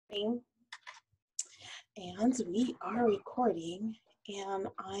And we are recording, and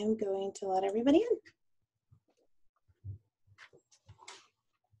I'm going to let everybody in.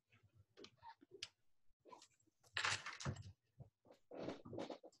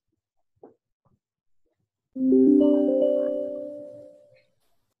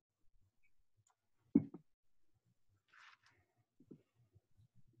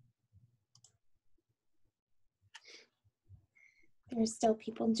 There's still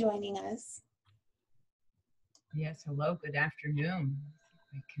people joining us. Yes, hello, good afternoon.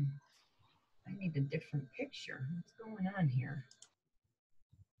 I need a different picture. What's going on here?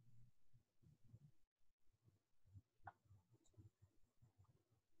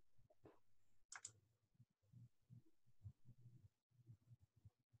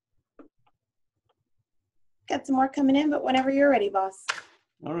 Got some more coming in, but whenever you're ready, boss.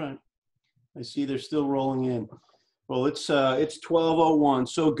 All right. I see they're still rolling in. Well, it's 12:01.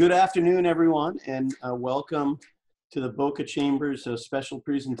 So good afternoon, everyone, and welcome to the Boca Chambers special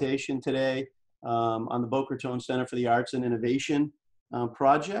presentation today on the Boca Raton Center for the Arts and Innovation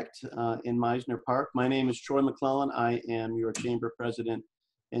project in Mizner Park. My name is Troy McClellan. I am your chamber president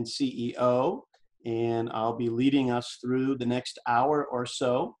and CEO, and I'll be leading us through the next hour or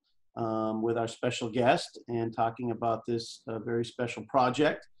so with our special guest and talking about this very special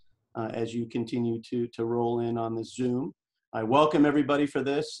project as you continue to roll in on this Zoom. I welcome everybody for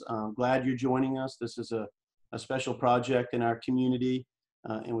this. I'm glad you're joining us. This is a special project in our community,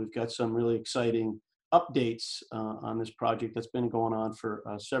 and we've got some really exciting updates on this project that's been going on for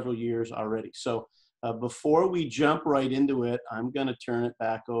several years already. So before we jump right into it, I'm going to turn it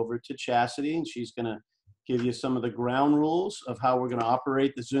back over to Chastity, and she's going to give you some of the ground rules of how we're going to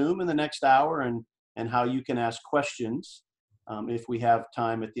operate the Zoom in the next hour and how you can ask questions if we have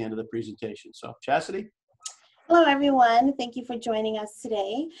time at the end of the presentation. So Chastity? Hello, everyone. Thank you for joining us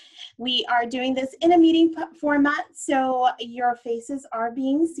today. We are doing this in a meeting format, so your faces are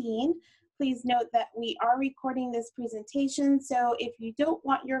being seen. Please note that we are recording this presentation, so if you don't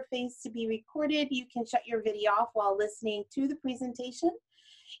want your face to be recorded, you can shut your video off while listening to the presentation.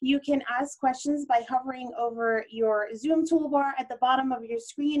 You can ask questions by hovering over your Zoom toolbar at the bottom of your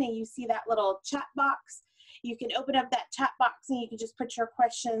screen, and you see that little chat box. You can open up that chat box and you can just put your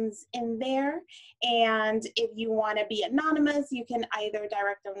questions in there. And if you want to be anonymous, you can either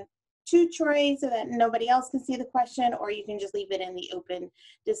direct them to Troy so that nobody else can see the question, or you can just leave it in the open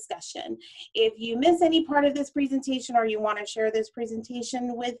discussion. If you miss any part of this presentation or you want to share this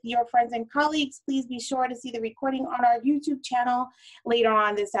presentation with your friends and colleagues, please be sure to see the recording on our YouTube channel later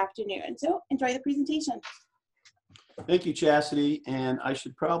on this afternoon. So enjoy the presentation. Thank you, Chastity. And I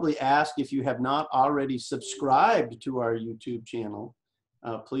should probably ask, if you have not already subscribed to our YouTube channel,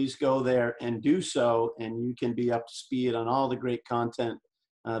 please go there and do so, and you can be up to speed on all the great content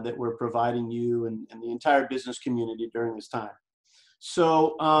that we're providing you and the entire business community during this time.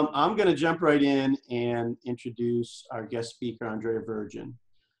 So I'm going to jump right in and introduce our guest speaker, Andrea Virgin.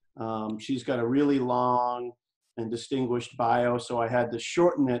 She's got a really long and distinguished bio, so I had to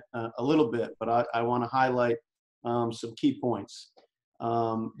shorten it a little bit, but I want to highlight some key points.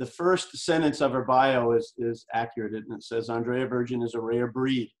 The first sentence of her bio is accurate, and it says Andrea Virgin is a rare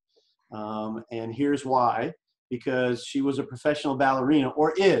breed. And here's why: because she was a professional ballerina,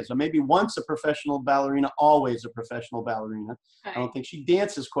 or is, or maybe once a professional ballerina, always a professional ballerina. I don't think she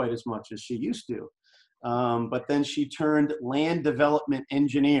dances quite as much as she used to. But then she turned land development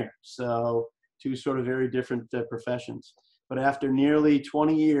engineer. So two sort of very different professions. But after nearly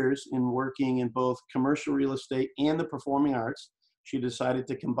 20 years in working in both commercial real estate and the performing arts, she decided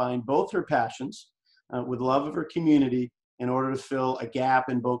to combine both her passions with love of her community in order to fill a gap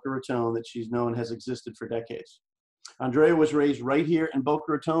in Boca Raton that she's known has existed for decades. Andrea was raised right here in Boca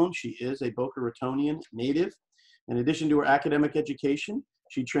Raton. She is a Boca Ratonian native. In addition to her academic education,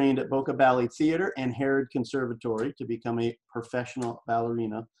 she trained at Boca Ballet Theater and Herod Conservatory to become a professional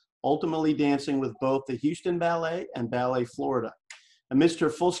ballerina, ultimately dancing with both the Houston Ballet and Ballet Florida. Amidst her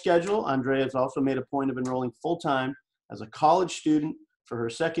full schedule, Andrea has also made a point of enrolling full-time as a college student for her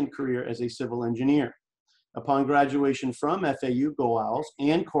second career as a civil engineer. Upon graduation from FAU Go Owls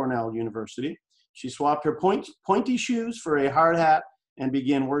and Cornell University, she swapped her pointy shoes for a hard hat and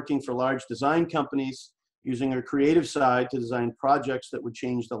began working for large design companies, using her creative side to design projects that would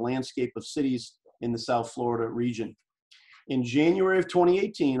change the landscape of cities in the South Florida region. In January of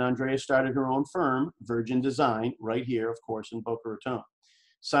 2018, Andrea started her own firm, Virgin Design, right here, of course, in Boca Raton.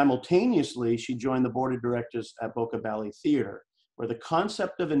 Simultaneously, she joined the board of directors at Boca Ballet Theater, where the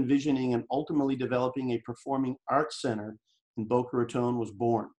concept of envisioning and ultimately developing a performing arts center in Boca Raton was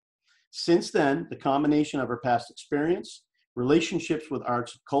born. Since then, the combination of her past experience relationships with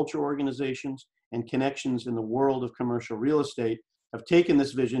arts and culture organizations, and connections in the world of commercial real estate have taken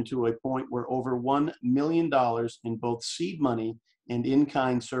this vision to a point where over $1 million in both seed money and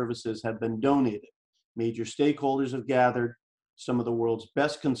in-kind services have been donated. Major stakeholders have gathered, some of the world's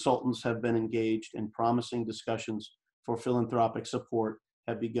best consultants have been engaged, and promising discussions for philanthropic support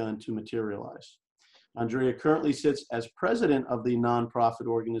have begun to materialize. Andrea currently sits as president of the nonprofit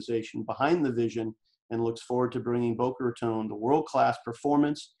organization behind the vision and looks forward to bringing Boca Raton to world-class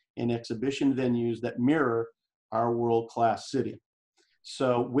performance and exhibition venues that mirror our world-class city.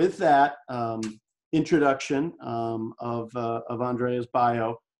 So with that introduction of Andrea's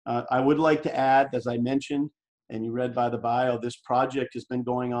bio, I would like to add, as I mentioned, and you read by the bio, this project has been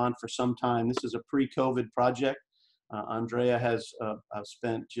going on for some time. This is a pre-COVID project. Andrea has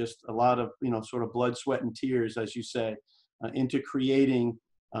spent just a lot of, sort of blood, sweat, and tears, as you say, into creating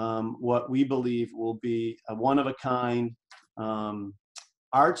what we believe will be a one-of-a-kind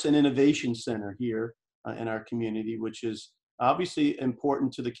arts and innovation center here in our community, which is obviously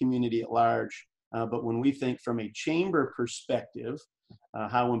important to the community at large. But when we think from a chamber perspective,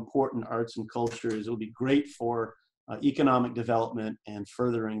 how important arts and culture is, it'll be great for economic development and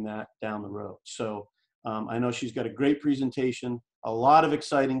furthering that down the road. So I know she's got a great presentation, a lot of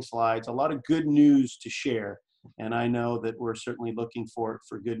exciting slides, a lot of good news to share. And I know that we're certainly looking for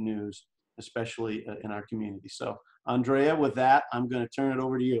good news, especially in our community. So Andrea, with that, I'm going to turn it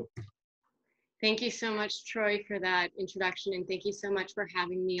over to you. Thank you so much, Troy, for that introduction, and thank you so much for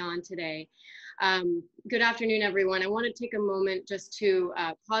having me on today. Good afternoon, everyone. I want to take a moment just to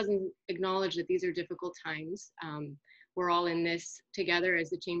pause and acknowledge that these are difficult times. We're all in this together,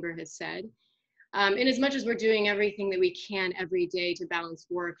 as the Chamber has said. In as much as we're doing everything that we can every day to balance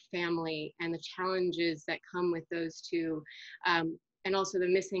work, family, and the challenges that come with those two, and also the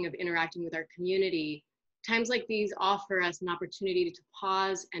missing of interacting with our community, times like these offer us an opportunity to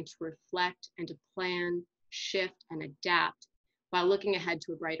pause and to reflect and to plan, shift, and adapt while looking ahead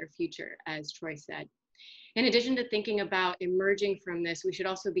to a brighter future, as Troy said. In addition to thinking about emerging from this, we should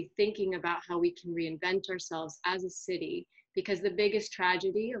also be thinking about how we can reinvent ourselves as a city, because the biggest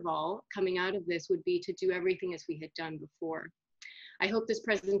tragedy of all coming out of this would be to do everything as we had done before. I hope this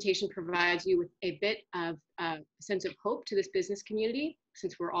presentation provides you with a bit of a sense of hope to this business community,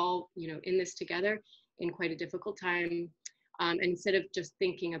 since we're all in this together in quite a difficult time, instead of just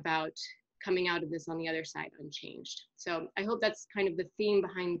thinking about coming out of this on the other side unchanged. So I hope that's kind of the theme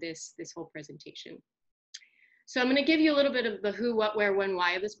behind this whole presentation. So I'm going to give you a little bit of the who, what, where, when,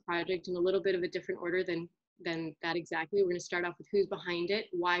 why of this project in a little bit of a different order than that exactly. We're going to start off with who's behind it,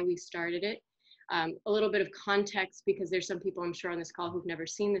 why we started it, a little bit of context, because there's some people I'm sure on this call who've never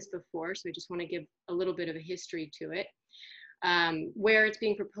seen this before, so I just want to give a little bit of a history to it. Where it's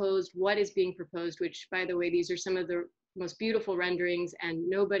being proposed, what is being proposed, which, by the way, these are some of the most beautiful renderings, and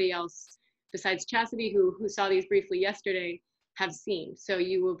nobody else besides Chastity, who saw these briefly yesterday, have seen. So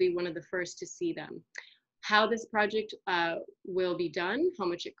you will be one of the first to see them. How this project will be done, how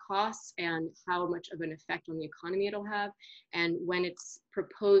much it costs, and how much of an effect on the economy it'll have, and when it's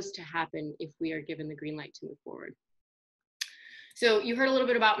proposed to happen if we are given the green light to move forward. So you heard a little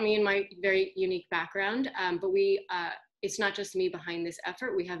bit about me and my very unique background, but it's not just me behind this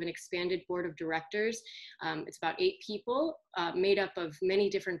effort. We have an expanded board of directors. It's about 8 people made up of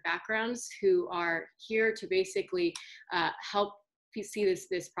many different backgrounds who are here to basically help see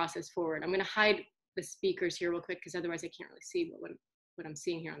this process forward. I'm going to hide the speakers here real quick, because otherwise I can't really see what I'm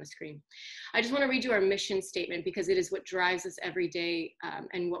seeing here on the screen. I just want to read you our mission statement, because it is what drives us every day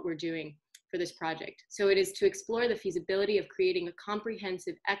and what we're doing for this project. So it is to explore the feasibility of creating a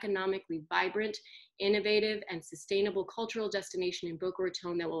comprehensive, economically vibrant, innovative, and sustainable cultural destination in Boca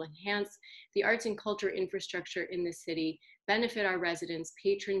Raton that will enhance the arts and culture infrastructure in the city, benefit our residents,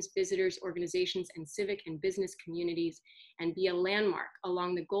 patrons, visitors, organizations, and civic and business communities, and be a landmark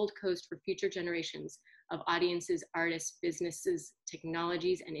along the Gold Coast for future generations of audiences, artists, businesses,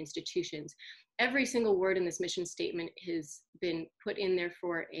 technologies, and institutions. Every single word in this mission statement has been put in there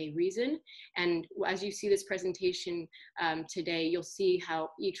for a reason. And as you see this presentation today, you'll see how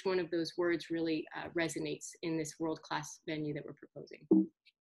each one of those words really resonates in this world-class venue that we're proposing.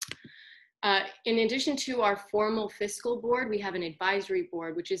 In addition to our formal fiscal board, we have an advisory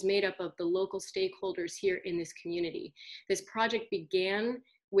board, which is made up of the local stakeholders here in this community. This project began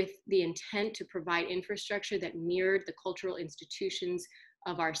with the intent to provide infrastructure that mirrored the cultural institutions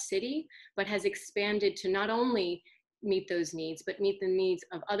of our city, but has expanded to not only meet those needs, but meet the needs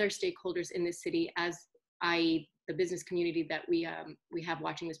of other stakeholders in the city, as i.e. the business community that we have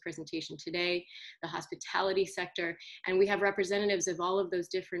watching this presentation today, the hospitality sector, and we have representatives of all of those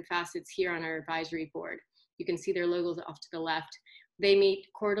different facets here on our advisory board. You can see their logos off to the left. They meet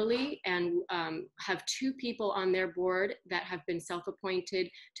quarterly and have 2 people on their board that have been self-appointed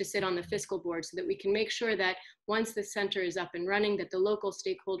to sit on the fiscal board so that we can make sure that once the center is up and running, that the local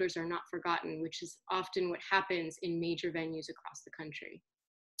stakeholders are not forgotten, which is often what happens in major venues across the country.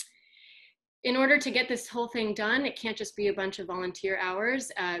 In order to get this whole thing done, it can't just be a bunch of volunteer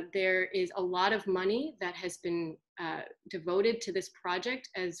hours. There is a lot of money that has been devoted to this project.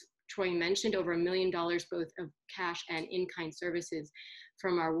 As Troy mentioned, over $1 million both of cash and in-kind services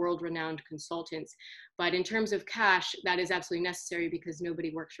from our world-renowned consultants. But in terms of cash, that is absolutely necessary because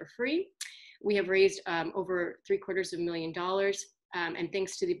nobody works for free. We have raised over $750,000. And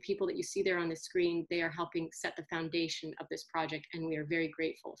thanks to the people that you see there on the screen, they are helping set the foundation of this project, and we are very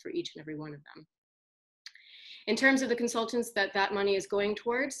grateful for each and every one of them. In terms of the consultants that money is going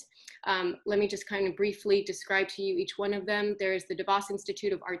towards, let me just kind of briefly describe to you each one of them. There's the DeVos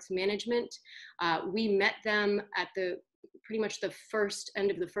Institute of Arts Management. We met them at pretty much the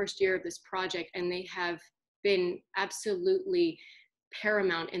end of the first year of this project, and they have been absolutely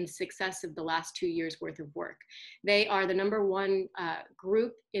paramount in the success of the last 2 years worth of work. They are the #1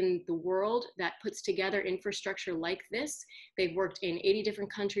 group in the world that puts together infrastructure like this. They've worked in 80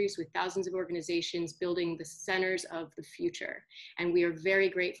 different countries with thousands of organizations building the centers of the future. And we are very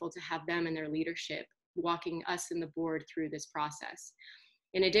grateful to have them and their leadership walking us and the board through this process.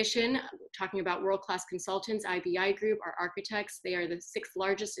 In addition, talking about world-class consultants, IBI Group, our architects, they are the 6th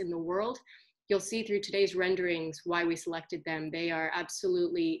largest in the world. You'll see through today's renderings why we selected them. They are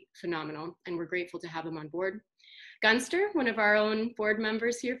absolutely phenomenal, and we're grateful to have them on board. Gunster, one of our own board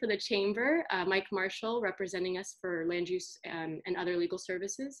members here for the Chamber, Mike Marshall, representing us for land use and other legal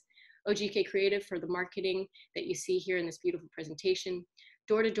services. OGK Creative for the marketing that you see here in this beautiful presentation.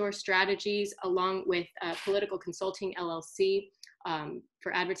 Door-to-Door Strategies, along with Political Consulting LLC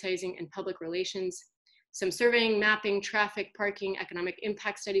for advertising and public relations. Some surveying, mapping, traffic, parking, economic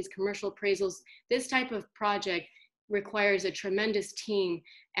impact studies, commercial appraisals. This type of project requires a tremendous team,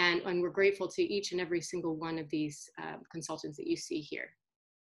 and we're grateful to each and every single one of these consultants that you see here.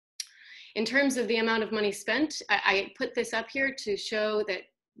 In terms of the amount of money spent, I put this up here to show that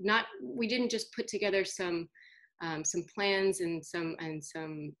we didn't just put together some plans and some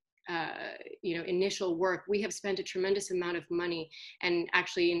initial work. We have spent a tremendous amount of money, and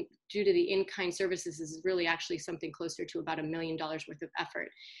actually due to the in-kind services, this is really actually something closer to about $1 million worth of effort.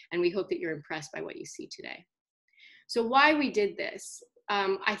 And we hope that you're impressed by what you see today. So why we did this,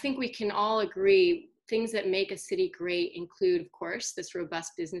 I think we can all agree things that make a city great include, of course, this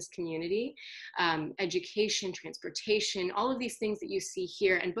robust business community, education, transportation, all of these things that you see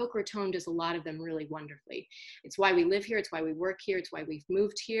here, and Boca Raton does a lot of them really wonderfully. It's why we live here, it's why we work here, it's why we've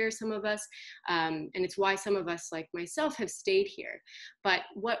moved here, some of us, and it's why some of us, like myself, have stayed here. But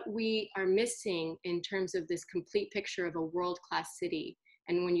what we are missing in terms of this complete picture of a world-class city,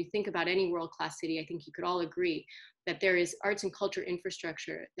 and when you think about any world-class city, I think you could all agree that there is arts and culture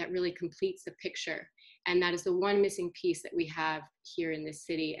infrastructure that really completes the picture. And that is the one missing piece that we have here in this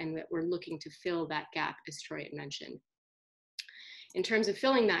city, and that we're looking to fill that gap, as Troy had mentioned. In terms of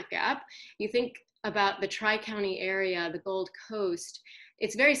filling that gap, you think about the Tri-County area, the Gold Coast.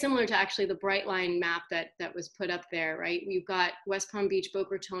 It's very similar to actually the Brightline map that was put up there, right? You've got West Palm Beach,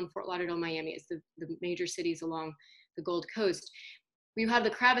 Boca Raton, Fort Lauderdale, Miami. It's the major cities along the Gold Coast. You have the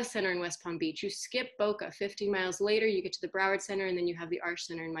Kravis Center in West Palm Beach. You skip Boca, 15 miles later, you get to the Broward Center, and then you have the Arch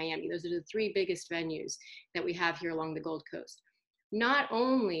Center in Miami. Those are the 3 biggest venues that we have here along the Gold Coast. Not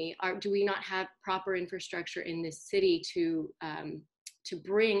only do we not have proper infrastructure in this city to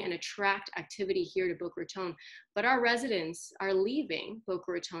bring and attract activity here to Boca Raton, but our residents are leaving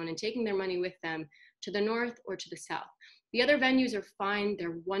Boca Raton and taking their money with them to the north or to the south. The other venues are fine,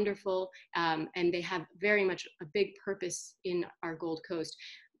 they're wonderful, and they have very much a big purpose in our Gold Coast,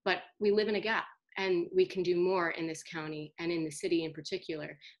 but we live in a gap, and we can do more in this county and in the city in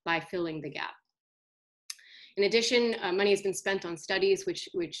particular by filling the gap. In addition, money has been spent on studies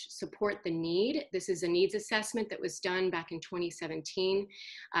which support the need. This is a needs assessment that was done back in 2017.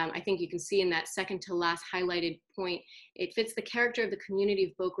 I think you can see in that second to last highlighted point, it fits the character of the community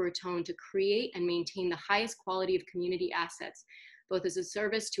of Boca Raton to create and maintain the highest quality of community assets, both as a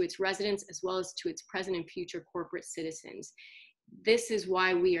service to its residents as well as to its present and future corporate citizens. This is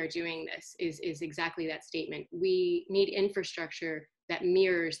why we are doing this, is exactly that statement. We need infrastructure that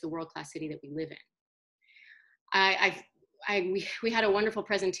mirrors the world-class city that we live in. we had a wonderful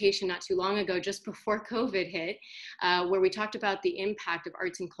presentation not too long ago, just before COVID hit, where we talked about the impact of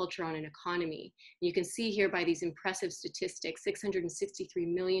arts and culture on an economy. You can see here by these impressive statistics,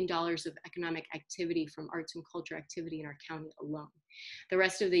 $663 million of economic activity from arts and culture activity in our county alone. The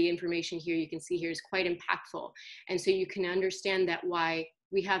rest of the information here you can see here is quite impactful. And so you can understand that why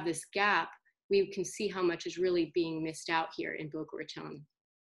we have this gap, we can see how much is really being missed out here in Boca Raton.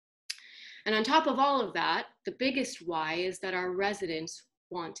 And on top of all of that, the biggest why is that our residents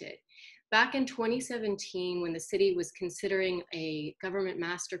want it. Back in 2017, when the city was considering a government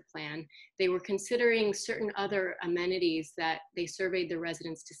master plan, they were considering certain other amenities that they surveyed the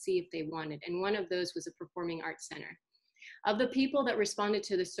residents to see if they wanted. And one of those was a performing arts center. Of the people that responded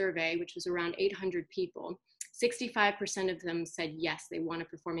to the survey, which was around 800 people, 65% of them said yes, they want a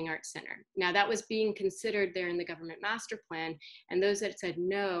performing arts center. Now that was being considered there in the government master plan, and those that said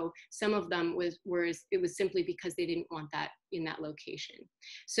no, some of them it was simply because they didn't want that in that location.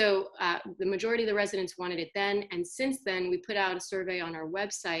 So the majority of the residents wanted it then, and since then we put out a survey on our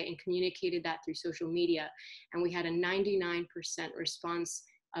website and communicated that through social media, and we had a 99% response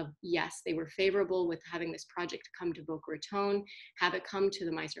of yes, they were favorable with having this project come to Boca Raton, have it come to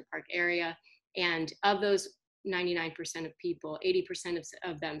the Mizner Park area, and of those 99% of people, 80%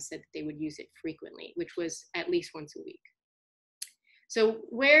 of them said that they would use it frequently, which was at least once a week. So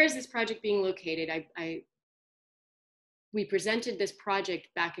where is this project being located? We presented this project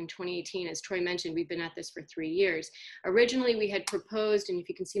back in 2018. As Troy mentioned, we've been at this for 3 years. Originally, we had proposed, and if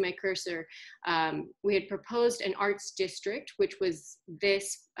you can see my cursor, we had proposed an arts district, which was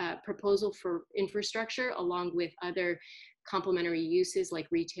this proposal for infrastructure along with other complementary uses like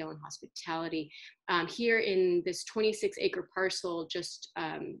retail and hospitality. Here in this 26-acre parcel just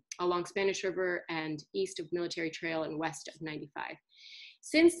along Spanish River and east of Military Trail and west of 95.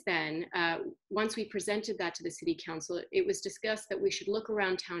 Since then, once we presented that to the City Council, it was discussed that we should look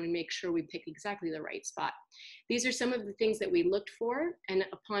around town and make sure we pick exactly the right spot. These are some of the things that we looked for, and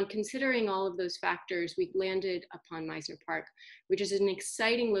upon considering all of those factors, we landed upon Mizner Park, which is an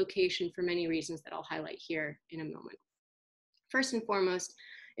exciting location for many reasons that I'll highlight here in a moment. First and foremost,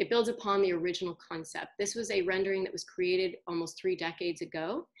 it builds upon the original concept. This was a rendering that was created almost 3 decades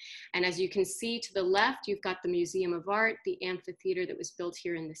ago. And as you can see to the left, you've got the Museum of Art, the amphitheater that was built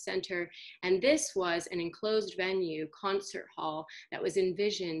here in the center. And this was an enclosed venue, concert hall, that was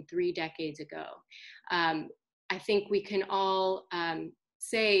envisioned 3 decades ago. I think we can all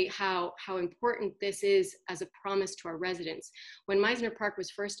say how important this is as a promise to our residents. When Mizner Park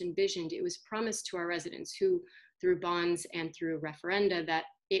was first envisioned, it was promised to our residents who, through bonds and through referenda, that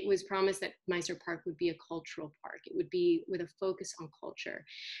it was promised that Mizner Park would be a cultural park. It would be with a focus on culture.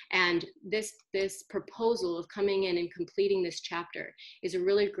 And this proposal of coming in and completing this chapter is a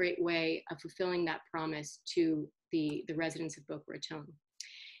really great way of fulfilling that promise to the residents of Boca Raton.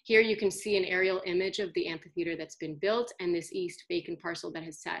 Here you can see an aerial image of the amphitheater that's been built and this east vacant parcel that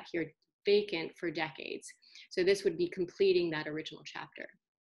has sat here vacant for decades. So this would be completing that original chapter.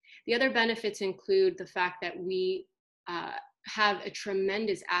 The other benefits include the fact that we have a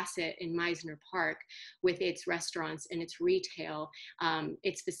tremendous asset in Mizner Park with its restaurants and its retail,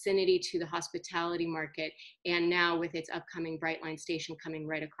 its vicinity to the hospitality market, and now with its upcoming Brightline station coming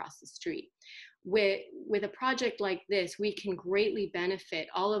right across the street. With a project like this, we can greatly benefit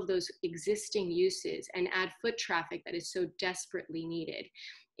all of those existing uses and add foot traffic that is so desperately needed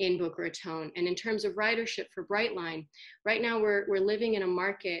in Boca Raton. And in terms of ridership for Brightline, right now we're living in a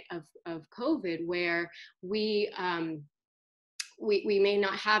market of COVID where we may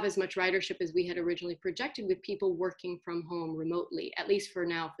not have as much ridership as we had originally projected with people working from home remotely, at least for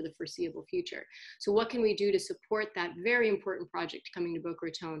now, for the foreseeable future. So what can we do to support that very important project coming to Boca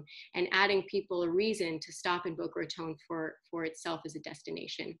Raton and adding people a reason to stop in Boca Raton for itself as a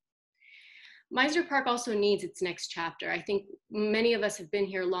destination? Mizner Park also needs its next chapter. I think many of us have been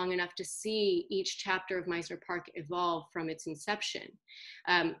here long enough to see each chapter of Mizner Park evolve from its inception.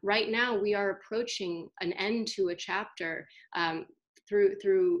 Right now, we are approaching an end to a chapter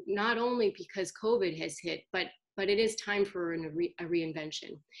through not only because COVID has hit, but it is time for a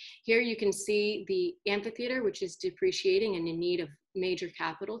reinvention. Here you can see the amphitheater, which is depreciating and in need of major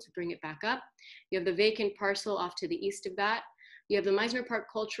capital to bring it back up. You have the vacant parcel off to the east of that. You have the Mizner Park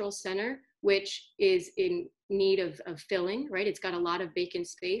Cultural Center, which is in need of filling, right? It's got a lot of vacant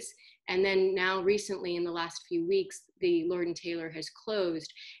space. And then now recently in the last few weeks, the Lord & Taylor has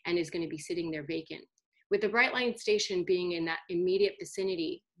closed and is going to be sitting there vacant. With the Brightline station being in that immediate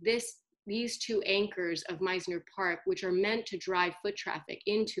vicinity, these two anchors of Mizner Park, which are meant to drive foot traffic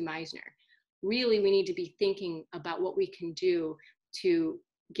into Mizner, really we need to be thinking about what we can do to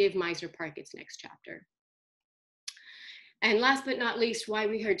give Mizner Park its next chapter. And last but not least, why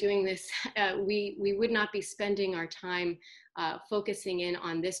we are doing this, we would not be spending our time focusing in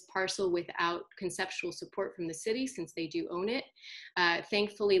on this parcel without conceptual support from the city, since they do own it.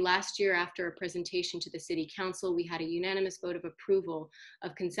 Thankfully, last year, after a presentation to the City Council, we had a unanimous vote of approval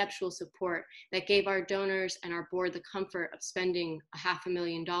of conceptual support that gave our donors and our board the comfort of spending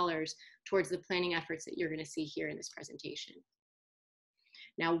 $500,000 towards the planning efforts that you're going to see here in this presentation.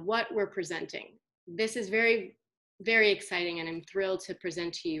 Now, what we're presenting. This is very exciting, and I'm thrilled to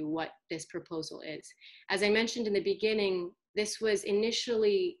present to you what this proposal is. As I mentioned in the beginning, this was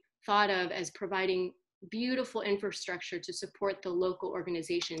initially thought of as providing beautiful infrastructure to support the local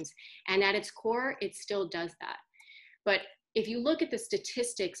organizations, and at its core, it still does that. But if you look at the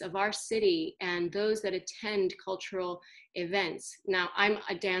statistics of our city and those that attend cultural events, now I'm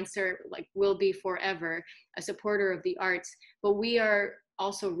a dancer, like will be forever, a supporter of the arts, but we are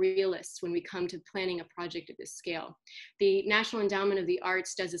also realists when we come to planning a project of this scale. The National Endowment of the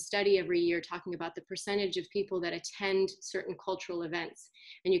Arts does a study every year talking about the percentage of people that attend certain cultural events.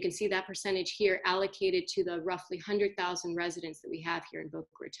 And you can see that percentage here allocated to the roughly 100,000 residents that we have here in Boca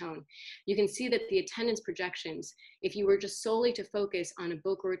Raton. You can see that the attendance projections, if you were just solely to focus on a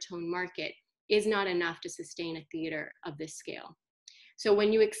Boca Raton market, is not enough to sustain a theater of this scale. So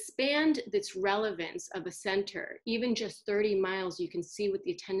when you expand this relevance of a center, even just 30 miles, you can see with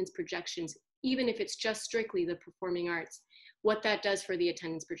the attendance projections, even if it's just strictly the performing arts, what that does for the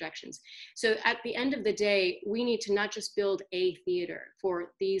attendance projections. So at the end of the day, we need to not just build a theater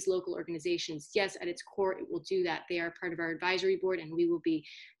for these local organizations. Yes, at its core, it will do that. They are part of our advisory board, and we will be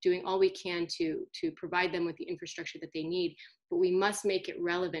doing all we can to provide them with the infrastructure that they need. But we must make it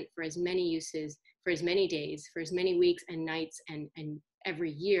relevant for as many uses, for as many days, for as many weeks and nights and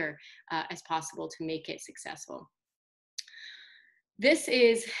every year as possible to make it successful. This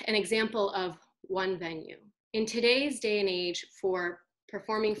is an example of one venue. In today's day and age, for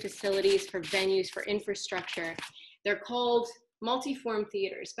performing facilities, for venues, for infrastructure, they're called multi-form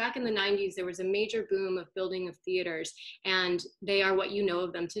theaters. Back in the 90s, there was a major boom of building of theaters, and they are what you know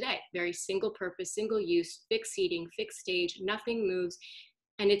of them today. Very single purpose, single use, fixed seating, fixed stage, nothing moves,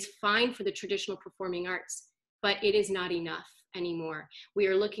 and it's fine for the traditional performing arts, but it is not enough anymore. We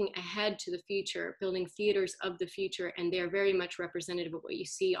are looking ahead to the future, building theaters of the future, and they're very much representative of what you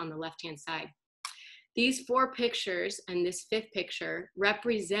see on the left-hand side. These 4 pictures and this 5th picture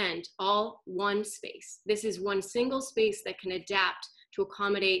represent all one space. This is one single space that can adapt to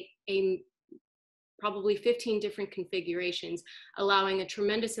accommodate probably 15 different configurations, allowing a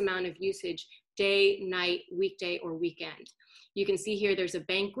tremendous amount of usage day, night, weekday, or weekend. You can see here there's a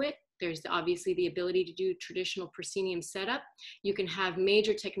banquet. There's obviously the ability to do traditional proscenium setup. You can have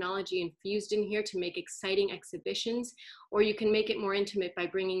major technology infused in here to make exciting exhibitions, or you can make it more intimate by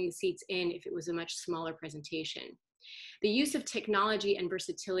bringing the seats in if it was a much smaller presentation. The use of technology and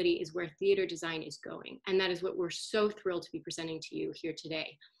versatility is where theater design is going, and that is what we're so thrilled to be presenting to you here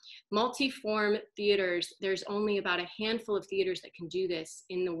today. Multi-form theaters, there's only about a handful of theaters that can do this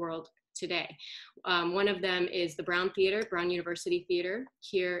in the world today. One of them is the Brown Theater, Brown University Theater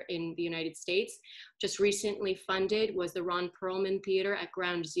here in the United States. Just recently funded was the Ron Perlman Theater at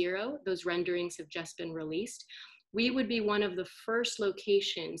Ground Zero. Those renderings have just been released. We would be one of the first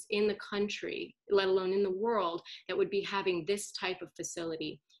locations in the country, let alone in the world, that would be having this type of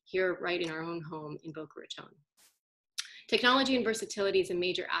facility here right in our own home in Boca Raton. Technology and versatility is a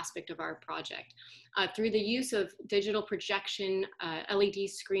major aspect of our project. Through the use of digital projection, LED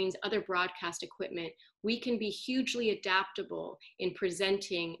screens, other broadcast equipment, we can be hugely adaptable in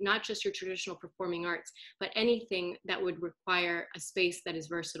presenting not just your traditional performing arts, but anything that would require a space that is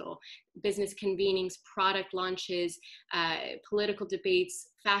versatile. Business convenings, product launches, political debates,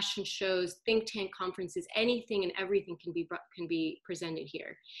 fashion shows, think tank conferences, anything and everything can be presented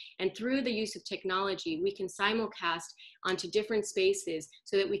here. And through the use of technology, we can simulcast onto different spaces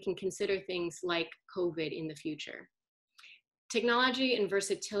so that we can consider things like COVID in the future. Technology and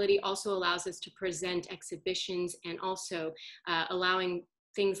versatility also allows us to present exhibitions and also allowing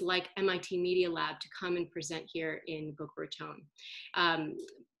things like MIT Media Lab to come and present here in Boca Raton.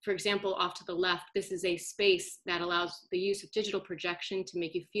 For example, off to the left, this is a space that allows the use of digital projection to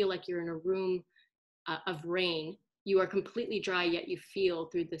make you feel like you're in a room of rain. You are completely dry, yet you feel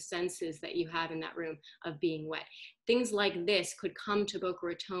through the senses that you have in that room of being wet. Things like this could come to Boca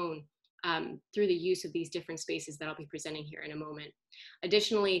Raton through the use of these different spaces that I'll be presenting here in a moment.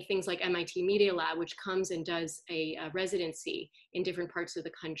 Additionally, things like MIT Media Lab, which comes and does a residency in different parts of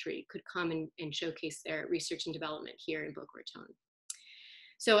the country, could come and showcase their research and development here in Boca Raton.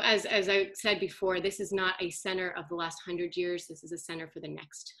 So as I said before, this is not a center of the last 100 years, this is a center for the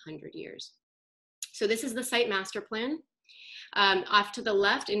next 100 years. So this is the site master plan. Off to the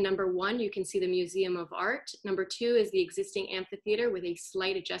left in number 1, you can see the Museum of Art. Number 2 is the existing amphitheater with a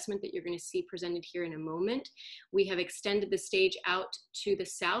slight adjustment that you're going to see presented here in a moment. We have extended the stage out to the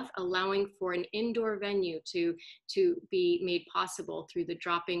south, allowing for an indoor venue to be made possible through the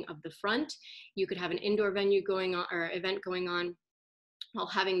dropping of the front. You could have an indoor venue going on, or event going on, while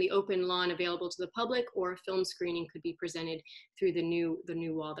having the open lawn available to the public, or a film screening could be presented through the new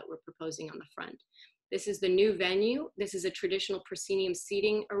wall that we're proposing on the front. This is the new venue. This is a traditional proscenium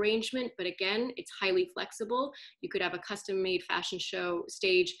seating arrangement, but again, it's highly flexible. You could have a custom-made fashion show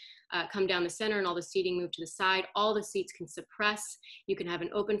stage come down the center and all the seating move to the side. All the seats can suppress. You can have an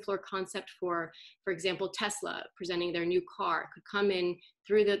open floor concept for example, Tesla presenting their new car could come in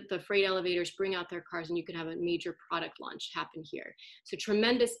through the freight elevators, bring out their cars, and you could have a major product launch happen here. So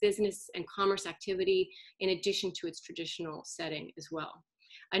tremendous business and commerce activity in addition to its traditional setting as well.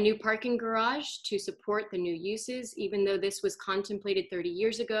 A new parking garage to support the new uses. Even though this was contemplated 30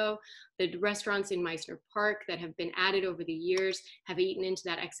 years ago, the restaurants in Mizner Park that have been added over the years have eaten into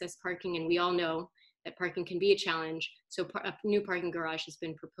that excess parking, and we all know that parking can be a challenge. So a new parking garage has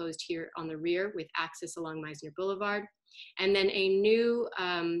been proposed here on the rear with access along Mizner Boulevard. And then a new,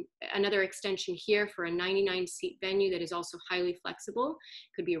 another extension here for a 99-seat venue that is also highly flexible.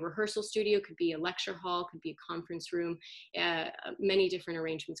 Could be a rehearsal studio, could be a lecture hall, could be a conference room. Many different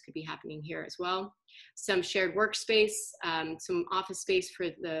arrangements could be happening here as well. Some shared workspace, some office space for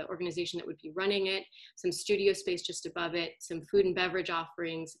the organization that would be running it, some studio space just above it, some food and beverage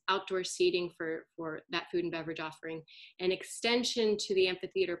offerings, outdoor seating for that food and beverage offering, an extension to the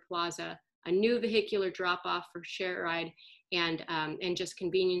amphitheater plaza, a new vehicular drop-off for share ride, and just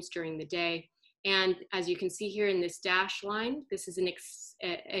convenience during the day. And as you can see here in this dash line, this is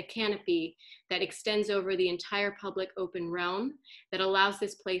a canopy that extends over the entire public open realm that allows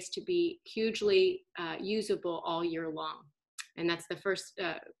this place to be hugely usable all year long. And that's the first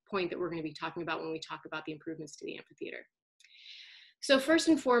point that we're going to be talking about when we talk about the improvements to the amphitheater. So first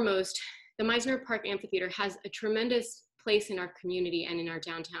and foremost, the Mizner Park Amphitheater has a tremendous place in our community and in our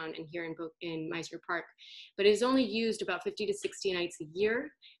downtown and here in Mizner Park, but it is only used about 50 to 60 nights a year,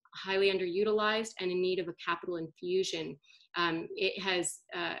 highly underutilized and in need of a capital infusion. It has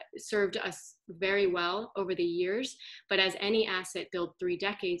served us very well over the years, but as any asset built 3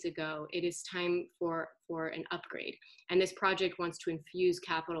 decades ago, it is time for an upgrade. And this project wants to infuse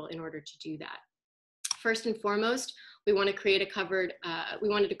capital in order to do that. First and foremost, we want to create we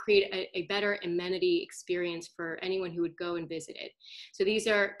wanted to create a better amenity experience for anyone who would go and visit it. So these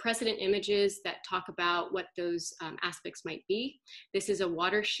are precedent images that talk about what those aspects might be. This is a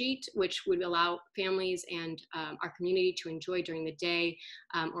water sheet, which would allow families and our community to enjoy during the day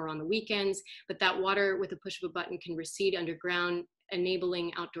or on the weekends, but that water with a push of a button can recede underground,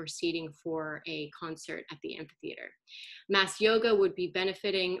 enabling outdoor seating for a concert at the amphitheater. Mass yoga would be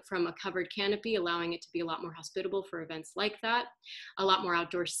benefiting from a covered canopy, allowing it to be a lot more hospitable for events like that. A lot more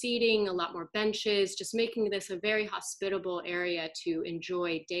outdoor seating, a lot more benches, just making this a very hospitable area to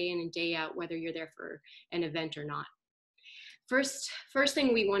enjoy day in and day out, whether you're there for an event or not. First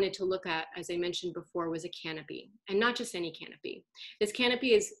thing we wanted to look at, as I mentioned before, was a canopy, and not just any canopy. This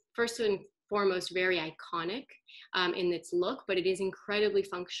canopy is first and foremost very iconic in its look, but it is incredibly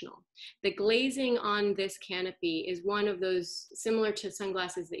functional. The glazing on this canopy is one of those similar to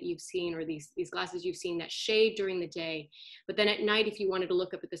sunglasses that you've seen, or these glasses you've seen that shade during the day, but then at night, if you wanted to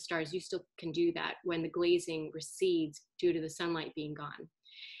look up at the stars, you still can do that when the glazing recedes due to the sunlight being gone.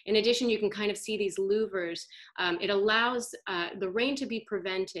 In addition, you can kind of see these louvers. It allows the rain to be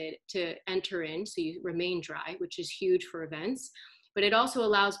prevented to enter in, so you remain dry, which is huge for events. But it also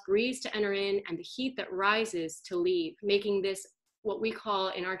allows breeze to enter in and the heat that rises to leave, making this what we call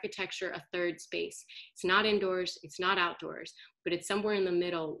in architecture a third space. It's not indoors, it's not outdoors, but it's somewhere in the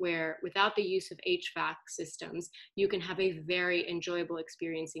middle where without the use of HVAC systems, you can have a very enjoyable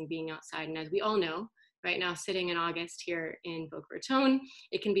experience in being outside. And as we all know, right now sitting in August here in Boca Raton,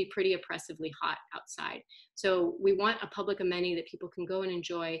 it can be pretty oppressively hot outside. So we want a public amenity that people can go and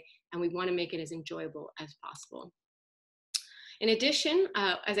enjoy, and we want to make it as enjoyable as possible. In addition,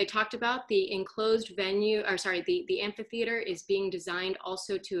 as I talked about, the enclosed venue, or sorry, the amphitheater is being designed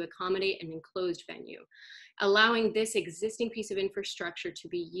also to accommodate an enclosed venue, allowing this existing piece of infrastructure to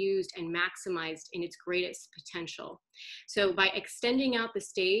be used and maximized in its greatest potential. So by extending out the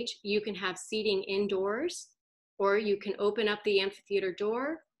stage, you can have seating indoors, or you can open up the amphitheater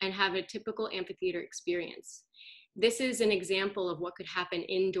door and have a typical amphitheater experience. This is an example of what could happen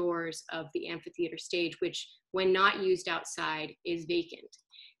indoors of the amphitheater stage, which when not used outside is vacant.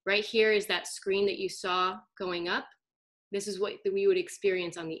 Right here is that screen that you saw going up. This is what we would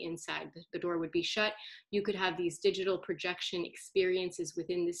experience on the inside. The door would be shut. You could have these digital projection experiences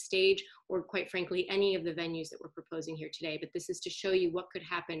within the stage, or quite frankly, any of the venues that we're proposing here today. But this is to show you what could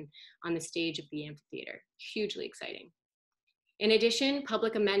happen on the stage of the amphitheater. Hugely exciting. In addition,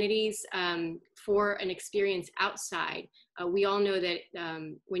 public amenities for an experience outside. We all know that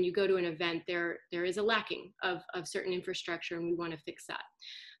when you go to an event, there is a lacking of certain infrastructure, and we want to fix that.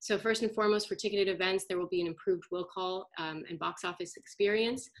 So first and foremost, for ticketed events, there will be an improved will call and box office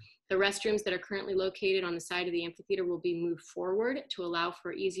experience. The restrooms that are currently located on the side of the amphitheater will be moved forward to allow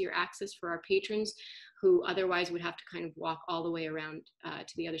for easier access for our patrons who otherwise would have to kind of walk all the way around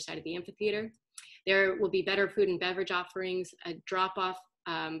to the other side of the amphitheater. There will be better food and beverage offerings, a drop-off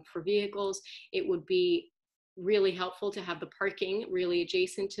for vehicles. It would be really helpful to have the parking really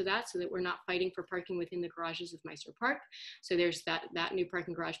adjacent to that so that we're not fighting for parking within the garages of Mizner Park. So there's that new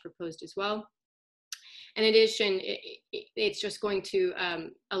parking garage proposed as well. In addition, it's just going to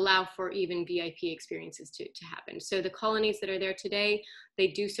allow for even VIP experiences to happen. So the colonies that are there today, they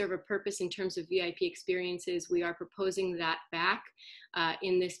do serve a purpose in terms of VIP experiences. We are proposing that back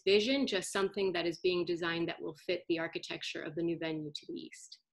in this vision, just something that is being designed that will fit the architecture of the new venue to the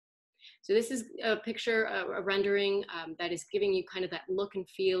east. So this is a picture, a rendering that is giving you kind of that look and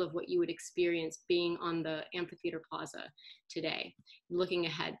feel of what you would experience being on the amphitheater plaza today, looking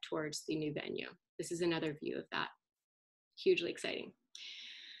ahead towards the new venue. This is another view of that. Hugely exciting.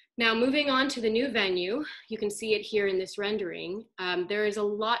 Now, moving on to the new venue, you can see it here in this rendering. There is a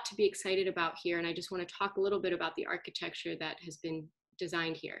lot to be excited about here, and I just want to talk a little bit about the architecture that has been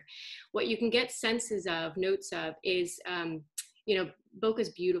designed here. What you can get senses of, notes of, is you know, Boca's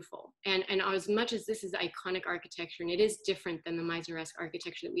beautiful. And as much as this is iconic architecture, and it is different than the Mizner-esque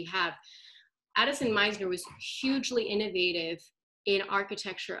architecture that we have, Addison Mizner was hugely innovative in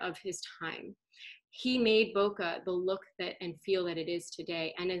architecture of his time. He made Boca the look that and feel that it is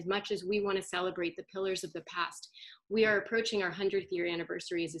today. And as much as we want to celebrate the pillars of the past, we are approaching our 100th year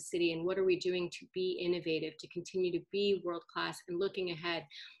anniversary as a city. And what are we doing to be innovative, to continue to be world-class and looking ahead?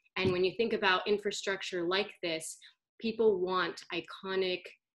 And when you think about infrastructure like this, people want iconic,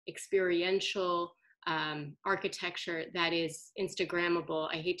 experiential architecture that is Instagrammable.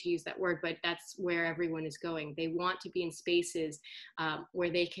 I hate to use that word, but that's where everyone is going. They want to be in spaces where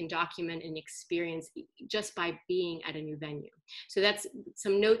they can document and experience just by being at a new venue. So that's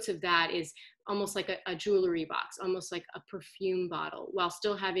some notes of that is almost like a jewelry box, almost like a perfume bottle, while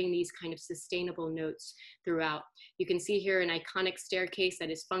still having these kind of sustainable notes throughout. You can see here an iconic staircase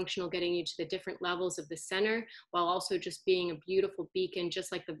that is functional, getting you to the different levels of the center, while also just being a beautiful beacon,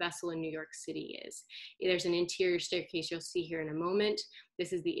 just like the vessel in New York City is. There's an interior staircase you'll see here in a moment.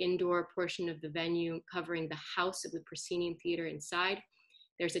 This is the indoor portion of the venue covering the house of the proscenium theater inside.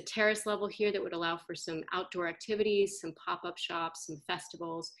 There's a terrace level here that would allow for some outdoor activities, some pop-up shops, some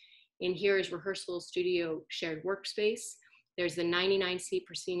festivals. In here is rehearsal studio shared workspace. There's the 99-seat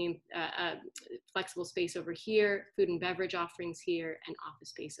proscenium flexible space over here, food and beverage offerings here, and office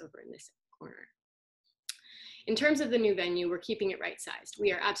space over in this corner. In terms of the new venue, we're keeping it right-sized.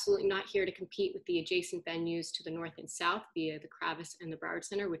 We are absolutely not here to compete with the adjacent venues to the north and south via the Kravis and the Broward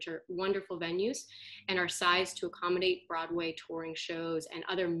Center, which are wonderful venues and are sized to accommodate Broadway touring shows and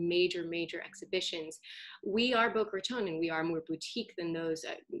other major exhibitions. We are Boca Raton, and we are more boutique than those.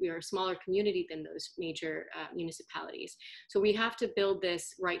 We are a smaller community than those major municipalities. So we have to build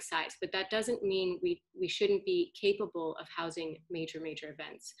this right size, but that doesn't mean we shouldn't be capable of housing major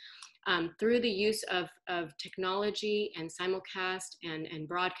events. Through the use of technology and simulcast and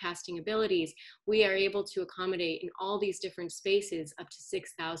broadcasting abilities, we are able to accommodate in all these different spaces up to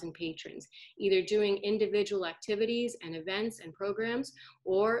 6,000 patrons, either doing individual activities and events and programs,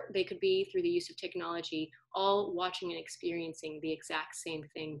 or they could be through the use of technology, all watching and experiencing the exact same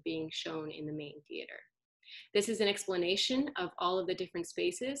thing being shown in the main theater. This is an explanation of all of the different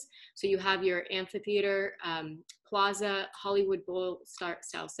spaces. So you have your amphitheater, plaza, Hollywood Bowl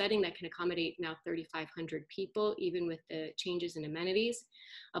style setting that can accommodate now 3,500 people, even with the changes in amenities.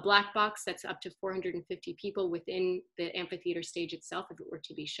 A black box that's up to 450 people within the amphitheater stage itself if it were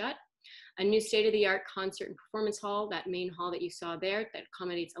to be shut. A new state-of-the-art concert and performance hall, that main hall that you saw there, that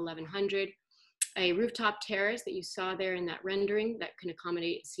accommodates 1,100. A rooftop terrace that you saw there in that rendering that can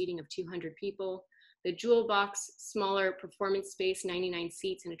accommodate a seating of 200 people. The jewel box, smaller performance space, 99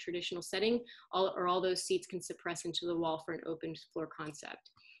 seats in a traditional setting, all those seats can suppress into the wall for an open floor concept.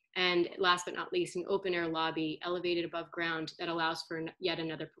 And last but not least, an open air lobby elevated above ground that allows for yet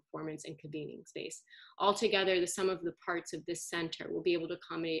another performance and convening space. Altogether, the sum of the parts of this center will be able to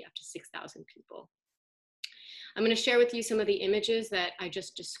accommodate up to 6,000 people. I'm going to share with you some of the images that I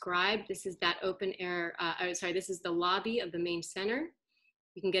just described. This is that open air, this is the lobby of the main center.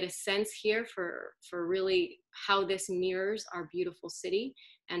 You can get a sense here for really how this mirrors our beautiful city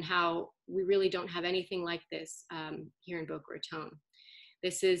and how we really don't have anything like this here in Boca Raton.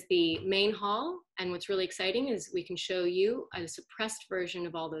 This is the main hall, and what's really exciting is we can show you a suppressed version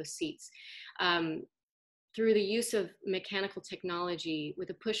of all those seats. Through the use of mechanical technology, with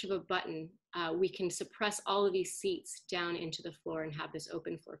a push of a button, we can suppress all of these seats down into the floor and have this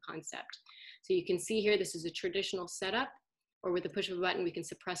open floor concept. So you can see here, this is a traditional setup, or with the push of a button, we can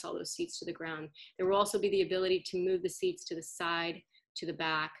suppress all those seats to the ground. There will also be the ability to move the seats to the side, to the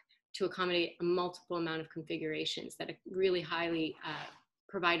back, to accommodate a multiple amount of configurations that really highly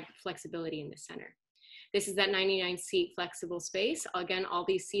provide flexibility in the center. This is that 99-seat flexible space. Again, all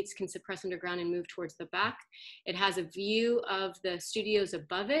these seats can suppress underground and move towards the back. It has a view of the studios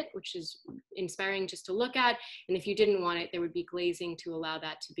above it, which is inspiring just to look at. And if you didn't want it, there would be glazing to allow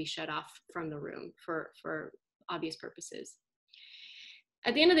that to be shut off from the room for obvious purposes.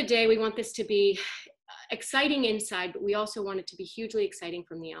 At the end of the day, we want this to be exciting inside, but we also want it to be hugely exciting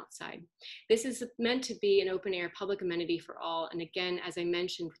from the outside. This is meant to be an open air public amenity for all. And again, as I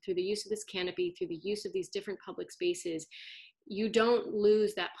mentioned, through the use of this canopy, through the use of these different public spaces, you don't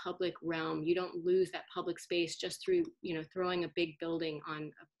lose that public realm. You don't lose that public space just through, throwing a big building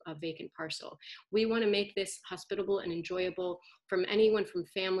on a vacant parcel. We want to make this hospitable and enjoyable from anyone from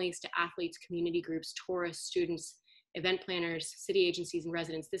families to athletes, community groups, tourists, students, event planners, city agencies, and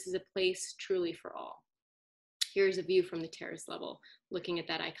residents. This is a place truly for all. Here's a view from the terrace level, looking at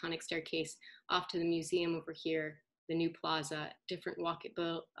that iconic staircase off to the museum over here, the new plaza, different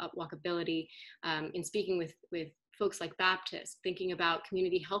walkability, in speaking with folks like Baptist, thinking about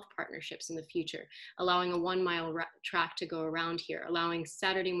community health partnerships in the future, allowing a 1-mile track to go around here, allowing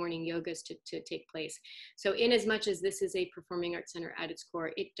Saturday morning yogas to take place. So in as much as this is a performing arts center at its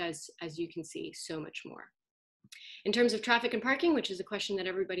core, it does, as you can see, so much more. In terms of traffic and parking, which is a question that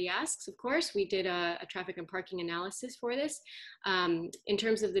everybody asks, of course, we did a traffic and parking analysis for this. In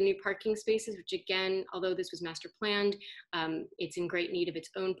terms of the new parking spaces, which again, although this was master planned, it's in great need of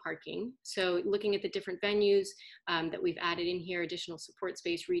its own parking. So looking at the different venues that we've added in here, additional support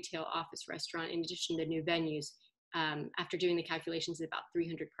space, retail, office, restaurant, in addition to new venues, after doing the calculations, about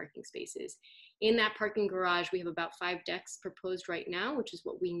 300 parking spaces. In that parking garage, we have about 5 decks proposed right now, which is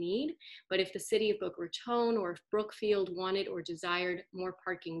what we need. But if the city of Boca Raton or if Brookfield wanted or desired more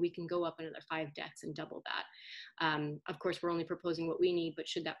parking, we can go up another 5 decks and double that. Of course, we're only proposing what we need, but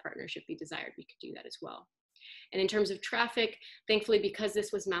should that partnership be desired, we could do that as well. And in terms of traffic, thankfully, because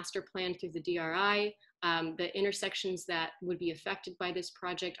this was master planned through the DRI, the intersections that would be affected by this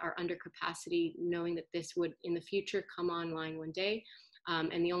project are under capacity, knowing that this would in the future come online one day.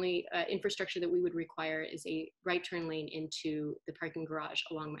 And the only infrastructure that we would require is a right turn lane into the parking garage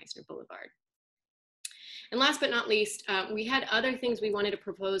along Mizner Boulevard. And last but not least, we had other things we wanted to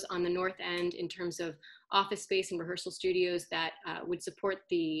propose on the north end in terms of office space and rehearsal studios that would support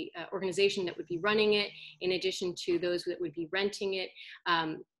the organization that would be running it, in addition to those that would be renting it.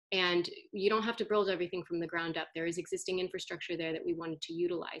 And you don't have to build everything from the ground up. There is existing infrastructure there that we wanted to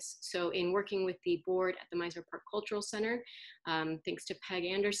utilize. So in working with the board at the Mizner Park Cultural Center, thanks to Peg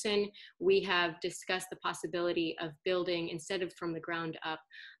Anderson, we have discussed the possibility of building, instead of from the ground up,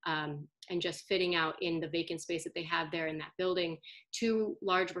 and just fitting out in the vacant space that they have there in that building, 2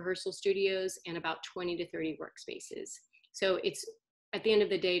 large rehearsal studios and about 20 to 30 workspaces. So it's, at the end of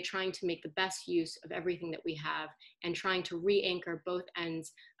the day, trying to make the best use of everything that we have and trying to re-anchor both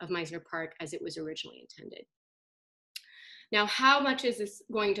ends of Mizner Park as it was originally intended. Now, how much is this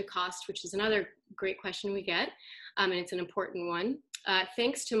going to cost, which is another great question we get, and it's an important one.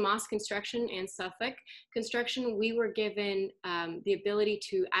 Thanks to Moss Construction and Suffolk Construction, we were given the ability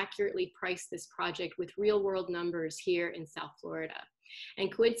to accurately price this project with real-world numbers here in South Florida.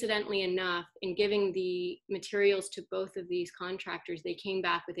 And coincidentally enough, in giving the materials to both of these contractors, they came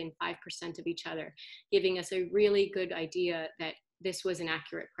back within 5% of each other, giving us a really good idea that this was an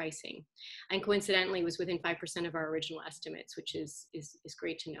accurate pricing. And coincidentally was within 5% of our original estimates, which is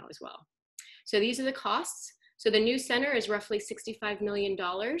great to know as well. So these are the costs. So the new center is roughly $65 million,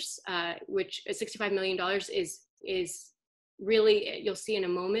 which $65 million is really, you'll see in a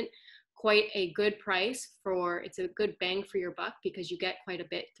moment, quite a good price for, it's a good bang for your buck because you get quite a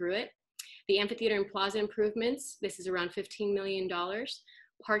bit through it. The amphitheater and plaza improvements, this is around $15 million.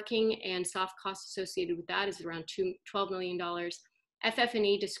 Parking and soft costs associated with that is around $12 million.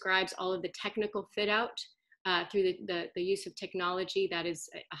 FF&E describes all of the technical fit out through the use of technology. That is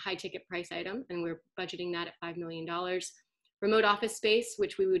a high ticket price item, and we're budgeting that at $5 million. remote office space,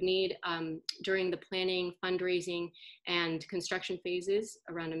 which we would need during the planning, fundraising, and construction phases,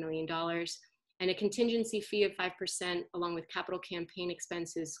 around $1 million. And a contingency fee of 5% along with capital campaign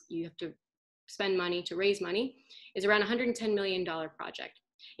expenses, you have to spend money to raise money, is around $110 million project.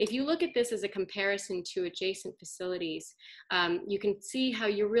 If you look at this as a comparison to adjacent facilities, you can see how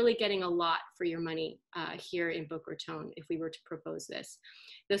you're really getting a lot for your money here in Boca Raton if we were to propose this.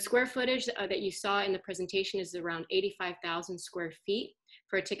 The square footage that you saw in the presentation is around 85,000 square feet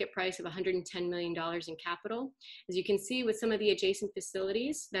for a ticket price of $110 million in capital. As you can see with some of the adjacent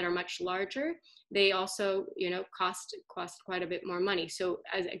facilities that are much larger, they also, cost quite a bit more money. So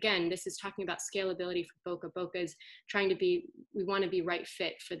again, this is talking about scalability for Boca. Boca is trying to be, we want to be right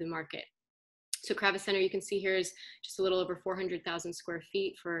fit for the market. So Kravis Center, you can see here, is just a little over 400,000 square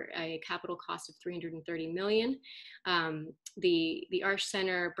feet for a capital cost of $330 million. The Arch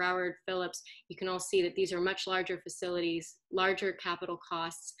Center, Broward, Phillips, you can all see that these are much larger facilities, larger capital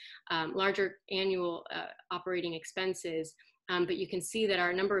costs, larger annual operating expenses. But you can see that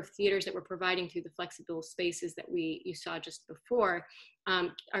our number of theaters that we're providing through the flexible spaces that you saw just before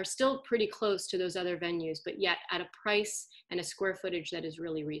are still pretty close to those other venues, but yet at a price and a square footage that is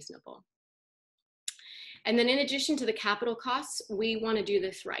really reasonable. And then in addition to the capital costs, we want to do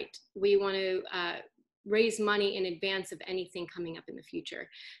this right. We want to raise money in advance of anything coming up in the future.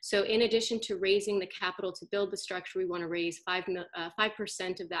 So in addition to raising the capital to build the structure, we want to raise 5%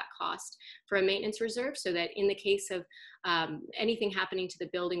 of that cost for a maintenance reserve, so that in the case of anything happening to the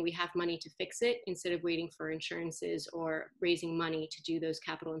building, we have money to fix it instead of waiting for insurances or raising money to do those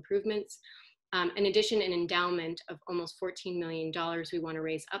capital improvements. In addition, an endowment of almost $14 million we want to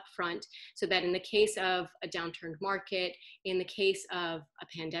raise upfront, so that in the case of a downturned market, in the case of a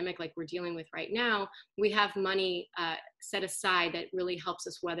pandemic like we're dealing with right now, we have money set aside that really helps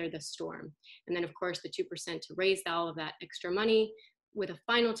us weather the storm. And then of course the 2% to raise all of that extra money with a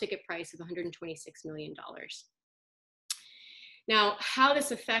final ticket price of $126 million. Now, how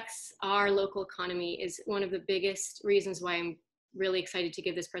this affects our local economy is one of the biggest reasons why I'm really excited to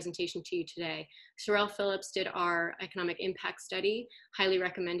give this presentation to you today. Sorrell Phillips did our economic impact study, highly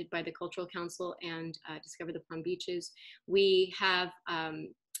recommended by the Cultural Council and Discover the Palm Beaches. We have,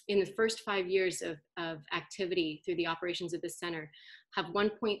 in the first 5 years of activity through the operations of the center, have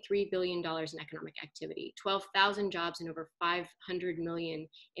 $1.3 billion in economic activity, 12,000 jobs, and over 500 million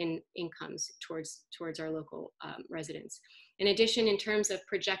in incomes towards our local residents. In addition, in terms of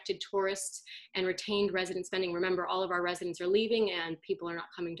projected tourists and retained resident spending, remember all of our residents are leaving and people are not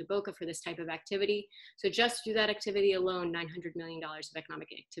coming to Boca for this type of activity. So just through that activity alone, $900 million of economic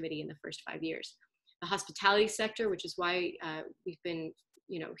activity in the first 5 years. The hospitality sector, which is why we've been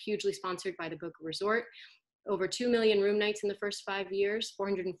hugely sponsored by the Boca Resort, over 2 million room nights in the first 5 years,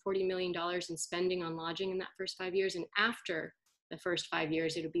 $440 million in spending on lodging in that first 5 years. And after the first 5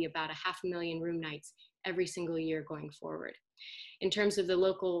 years, it'll be about 500,000 room nights every single year going forward. In terms of the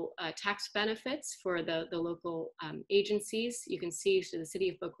local tax benefits for the local agencies, you can see, so the city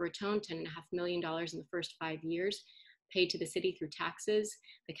of Boca Raton, $10.5 million in the first 5 years paid to the city through taxes.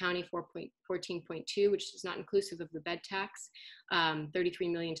 The county 14.2, which is not inclusive of the bed tax, 33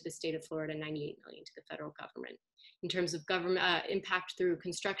 million to the state of Florida, 98 million to the federal government. In terms of government impact through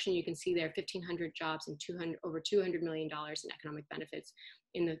construction, you can see there 1,500 jobs and over $200 million in economic benefits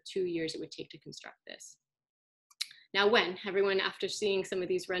in the 2 years it would take to construct this. Now, when? Everyone, after seeing some of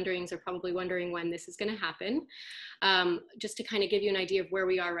these renderings, are probably wondering when this is going to happen. Just to kind of give you an idea of where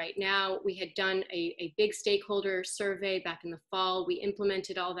we are right now, we had done a big stakeholder survey back in the fall. We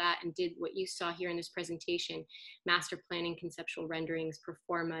implemented all that and did what you saw here in this presentation: master planning, conceptual renderings,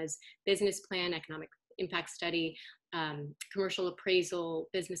 performas, business plan, economic impact study, commercial appraisal,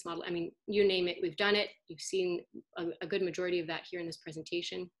 business model. I mean, you name it, we've done it. You've seen a good majority of that here in this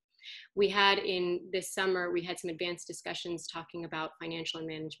presentation. We had in this summer, we had some advanced discussions talking about financial and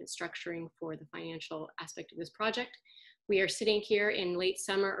management structuring for the financial aspect of this project. We are sitting here in late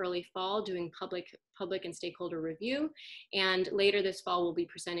summer, early fall, doing public and stakeholder review. And later this fall, we'll be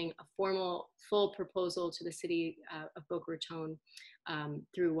presenting a formal, full proposal to the city of Boca Raton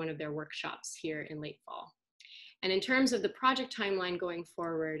through one of their workshops here in late fall. And in terms of the project timeline going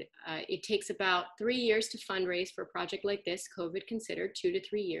forward, it takes about 3 years to fundraise for a project like this, COVID considered, 2 to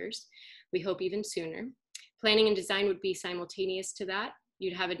 3 years. We hope even sooner. Planning and design would be simultaneous to that.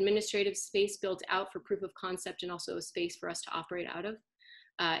 You'd have administrative space built out for proof of concept and also a space for us to operate out of.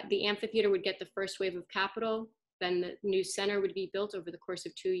 The amphitheater would get the first wave of capital. Then the new center would be built over the course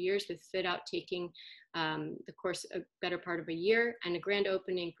of 2 years, with fit out taking the course a better part of a year, and a grand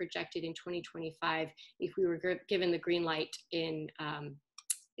opening projected in 2025 if we were given the green light in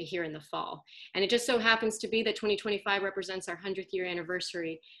here in the fall. And it just so happens to be that 2025 represents our 100th year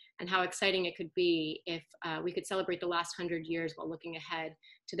anniversary, and how exciting it could be if we could celebrate the last 100 years while looking ahead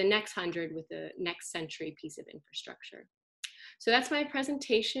to the next 100 with the next century piece of infrastructure. So that's my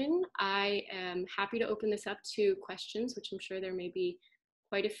presentation. I am happy to open this up to questions, which I'm sure there may be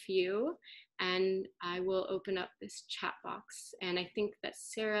quite a few. And I will open up this chat box. And I think that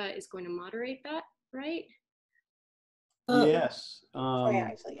Sarah is going to moderate that, right? Yes. Troy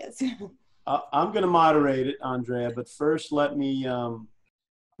actually is. I'm going to moderate it, Andrea, but first let me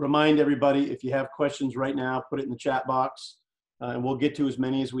remind everybody, if you have questions right now, put it in the chat box, and we'll get to as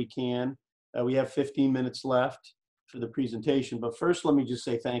many as we can. We have 15 minutes left for the presentation, but first let me just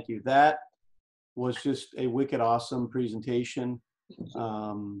say thank you. That was just a wicked awesome presentation.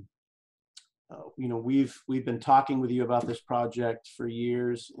 You know, we've been talking with you about this project for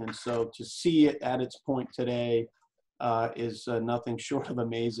years, and so to see it at its point today is nothing short of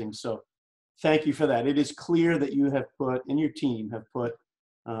amazing. So thank you for that. It is clear that you have put, and your team have put,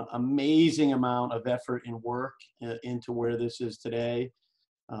 amazing amount of effort and work into where this is today.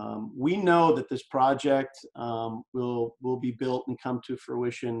 We know that this project will be built and come to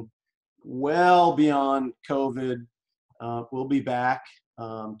fruition well beyond COVID. We'll be back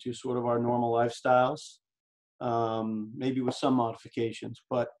to sort of our normal lifestyles, maybe with some modifications.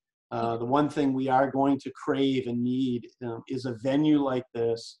 But the one thing we are going to crave and need is a venue like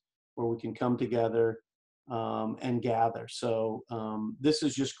this where we can come together and gather. So this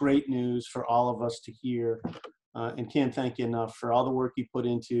is just great news for all of us to hear, and can't thank you enough for all the work you put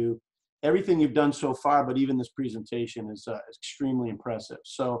into everything you've done so far, but even this presentation is extremely impressive.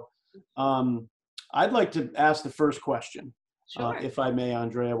 So I'd like to ask the first question, Sure. if I may,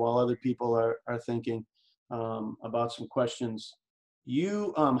 Andrea, while other people are thinking about some questions.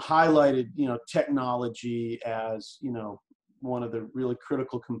 You highlighted, you know, technology as, you know, one of the really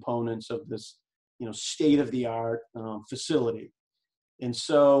critical components of this, you know, state-of-the-art facility. And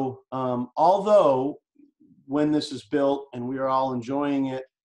so, although when this is built and we are all enjoying it,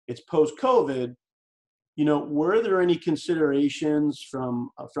 it's post-COVID, you know, were there any considerations from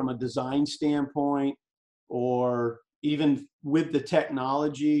a design standpoint, or even with the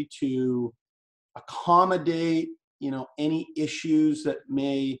technology, to accommodate, you know, any issues that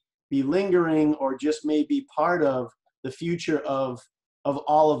may be lingering or just may be part of the future of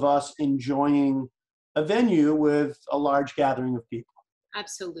all of us enjoying a venue with a large gathering of people?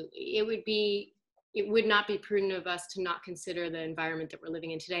 Absolutely. It would not be prudent of us to not consider the environment that we're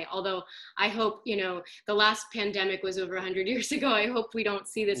living in today. Although I hope, you know, the last pandemic was over 100 years ago. I hope we don't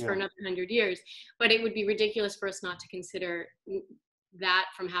see this for another 100 years, but it would be ridiculous for us not to consider that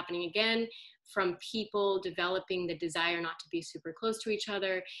from happening again, from people developing the desire not to be super close to each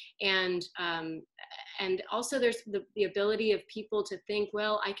other. And also there's the ability of people to think,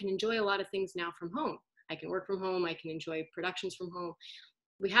 well, I can enjoy a lot of things now from home. I can work from home. I can enjoy productions from home.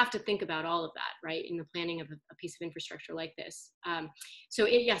 We have to think about all of that, right, in the planning of a piece of infrastructure like this. So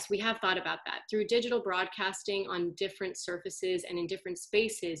yes, we have thought about that. Through digital broadcasting on different surfaces and in different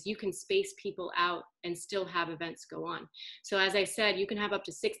spaces, you can space people out and still have events go on. So as I said, you can have up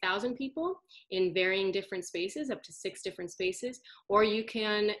to 6,000 people in varying different spaces, up to 6 different spaces, or you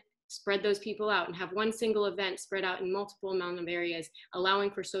can spread those people out and have one single event spread out in multiple amount of areas,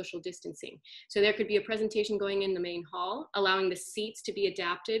 allowing for social distancing. So there could be a presentation going in the main hall, allowing the seats to be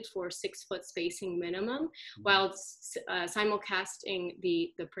adapted for 6-foot spacing minimum, while simulcasting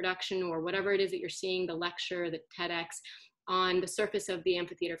the production or whatever it is that you're seeing, the lecture, the TEDx, on the surface of the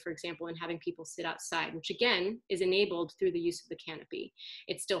amphitheater, for example, and having people sit outside, which again is enabled through the use of the canopy.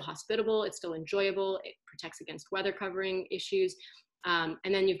 It's still hospitable, it's still enjoyable, it protects against weather covering issues. And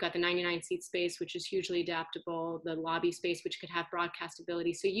then you've got the 99-seat space, which is hugely adaptable, the lobby space, which could have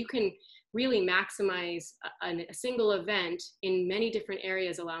broadcastability. So you can really maximize a single event in many different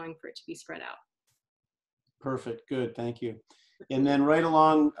areas, allowing for it to be spread out. Perfect, good, thank you. And then right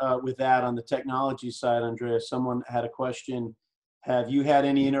along with that, on the technology side, Andrea, someone had a question. Have you had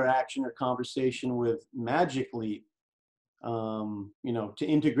any interaction or conversation with Magic Leap, you know, to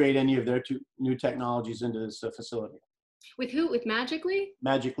integrate any of their new technologies into this facility? With who? With Magic Leap?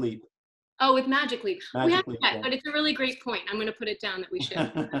 Magic Leap. Oh, with Magic Leap. We haven't yet, yeah. but it's a really great point. I'm going to put it down that we should.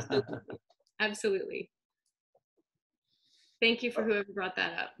 Absolutely. Absolutely. Thank you for whoever brought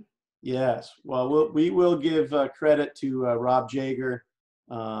that up. Yes. Well, we will give credit to Rob Jager,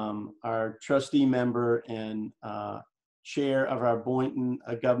 our trustee member and chair of our Boynton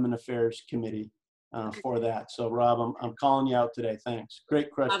Government Affairs Committee, for that. So, Rob, I'm calling you out today. Thanks. Great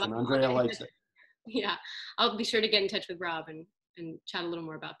question. Andrea likes it. Yeah, I'll be sure to get in touch with Rob and chat a little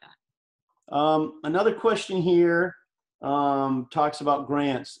more about that. Another question here. talks about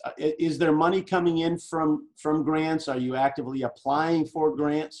grants. Is there money coming in from grants? Are you actively applying for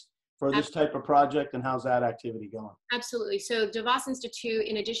grants for this type of project, and how's that activity going? Absolutely. So DeVos Institute,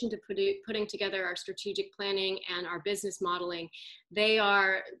 in addition to putting together our strategic planning and our business modeling, they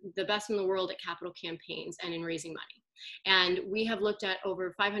are the best in the world at capital campaigns and in raising money. And we have looked at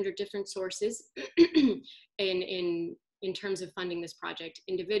over 500 different sources in terms of funding this project.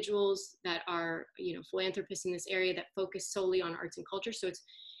 Individuals that are, you know, philanthropists in this area that focus solely on arts and culture. So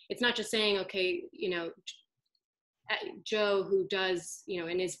it's not just saying, okay, you know, Joe, who does, you know,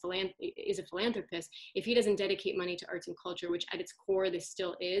 and is a philanthropist, if he doesn't dedicate money to arts and culture, which at its core this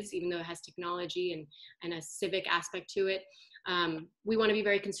still is, even though it has technology and a civic aspect to it, we want to be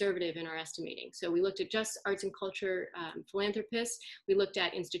very conservative in our estimating. So we looked at just arts and culture philanthropists, we looked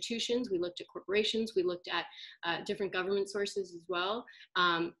at institutions, we looked at corporations, we looked at different government sources as well.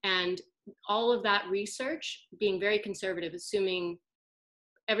 And all of that research being very conservative, assuming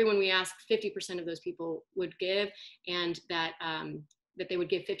everyone we asked, 50% of those people would give, and that they would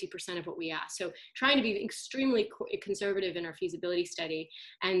give 50% of what we asked. So trying to be extremely conservative in our feasibility study,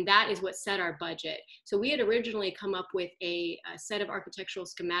 and that is what set our budget. So we had originally come up with a set of architectural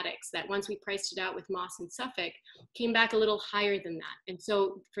schematics that, once we priced it out with Moss and Suffolk, came back a little higher than that. And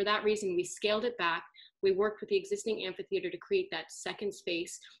so for that reason, we scaled it back. We worked with the existing amphitheater to create that second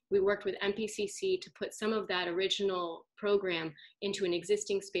space. We worked with MPCC to put some of that original program into an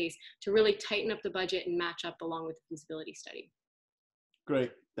existing space to really tighten up the budget and match up along with the feasibility study.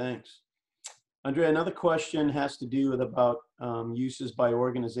 Great, thanks. Andrea, another question has to do with about uses by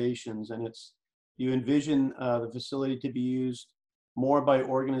organizations, and it's, you envision the facility to be used more by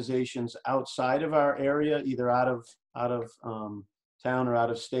organizations outside of our area, either out of town or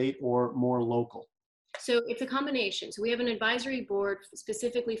out of state, or more local? So it's a combination. So we have an advisory board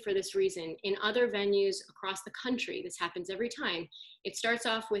specifically for this reason. In other venues across the country, this happens every time. It starts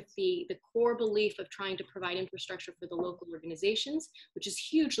off with the core belief of trying to provide infrastructure for the local organizations, which is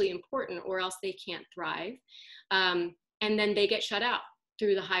hugely important, or else they can't thrive. And then they get shut out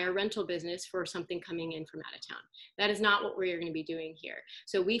through the higher rental business for something coming in from out of town. That is not what we're going to be doing here.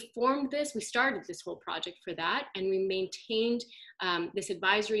 So we started this whole project for that, and we maintained this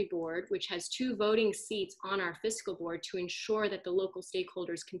advisory board, which has 2 voting seats on our fiscal board, to ensure that the local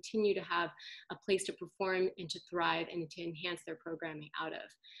stakeholders continue to have a place to perform and to thrive and to enhance their programming out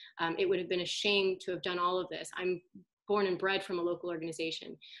of. It would have been a shame to have done all of this. I'm born and bred from a local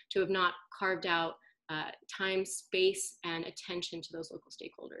organization, to have not carved out time, space, and attention to those local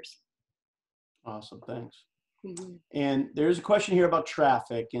stakeholders. Awesome, thanks. Mm-hmm. And there's a question here about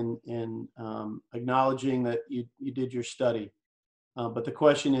traffic and acknowledging that you did your study. But the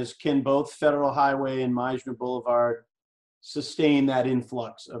question is, can both Federal Highway and Mizner Boulevard sustain that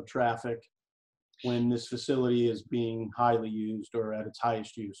influx of traffic when this facility is being highly used or at its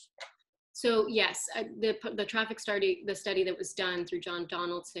highest use? So yes, the traffic study, the study that was done through John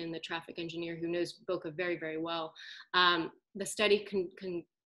Donaldson, the traffic engineer who knows Boca very, very well, the study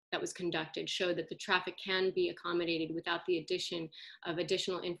that was conducted showed that the traffic can be accommodated without the addition of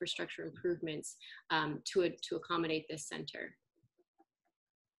additional infrastructure improvements to accommodate this center.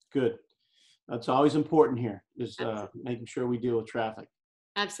 Good. That's always important here, is making sure we deal with traffic.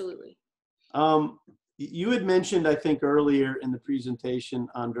 Absolutely. You had mentioned, I think, earlier in the presentation,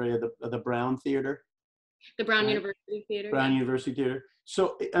 Andrea, the Brown Theater. The Brown University Theater. Brown University Theater.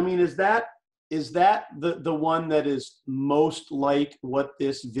 So, I mean, is that the one that is most like what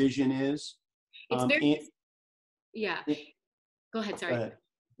this vision is? It's very, yeah. Go ahead, sorry. Go ahead.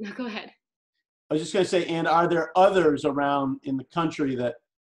 No, go ahead. I was just going to say, and are there others around in the country that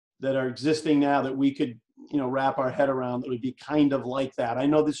are existing now that we could, wrap our head around that would be kind of like that? I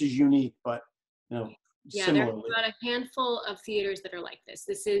know this is unique, but, yeah, similarly. There's about a handful of theaters that are like this.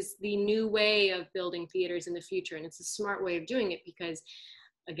 This is the new way of building theaters in the future, and it's a smart way of doing it because,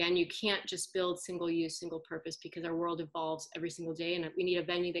 again, you can't just build single use, single purpose, because our world evolves every single day, and we need a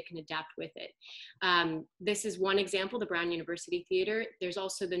venue that can adapt with it. This is one example, the Brown University Theater. There's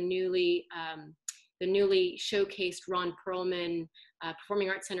also the newly showcased Ron Perlman Performing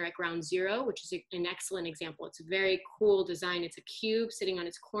Arts Center at Ground Zero, which is an excellent example. It's a very cool design. It's a cube sitting on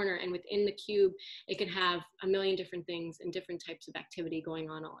its corner, and within the cube, it can have a million different things and different types of activity going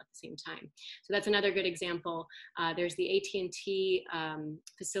on all at the same time. So that's another good example. There's the AT&T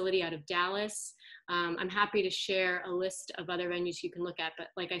facility out of Dallas. I'm happy to share a list of other venues you can look at, but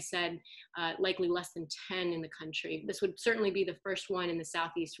like I said, likely less than 10 in the country. This would certainly be the first one in the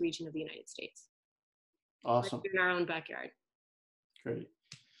Southeast region of the United States. Awesome. Right in our own backyard. Great.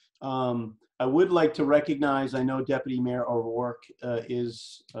 I would like to recognize, I know Deputy Mayor O'Rourke had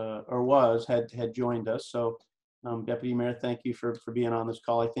joined us. So Deputy Mayor, thank you for being on this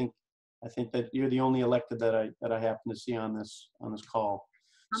call. I think that you're the only elected that I happen to see on this call.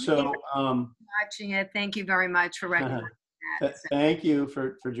 So Watching it. Thank you very much for recognizing that. thank you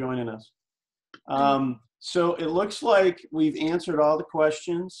for joining us. So it looks like we've answered all the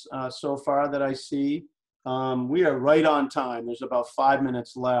questions so far that I see. We are right on time. There's about 5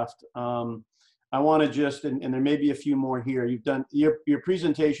 minutes left. I want to just, and there may be a few more here. You've done, your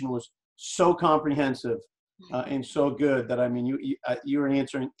presentation was so comprehensive and so good that, I mean, you were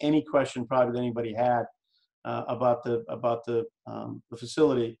answering any question probably that anybody had about the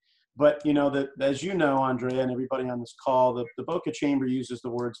facility. But you know that, as you know, Andrea, and everybody on this call, the Boca Chamber uses the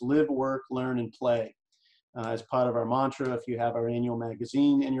words live, work, learn, and play as part of our mantra. If you have our annual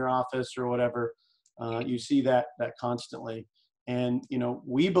magazine in your office or whatever, you see that constantly. And you know,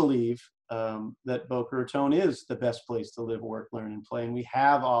 we believe that Boca Raton is the best place to live, work, learn, and play, and we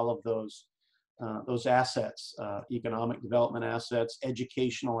have all of those assets: economic development assets,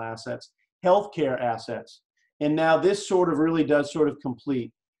 educational assets, healthcare assets, and now this sort of really does sort of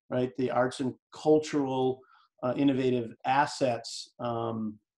complete, right, the arts and cultural innovative assets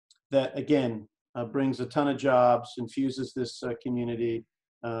that again brings a ton of jobs, infuses this community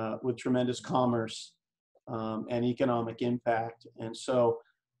with tremendous commerce and economic impact. And so,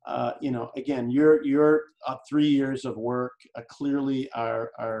 you know, again, your 3 years of work clearly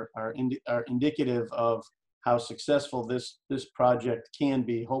are indicative of how successful this project can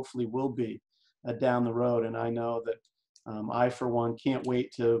be, hopefully will be down the road. And I know that I, for one, can't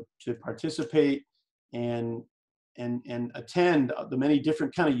wait to participate and attend the many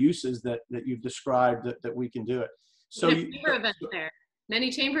different kind of uses that you've described that we can do it. So many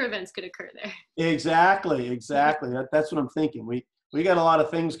chamber events could occur there. Exactly. That's what I'm thinking. We got a lot of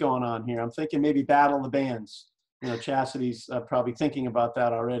things going on here. I'm thinking maybe Battle of the Bands. You know, Chastity's probably thinking about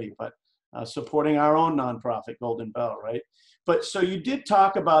that already, but supporting our own nonprofit, Golden Bell, right? But so you did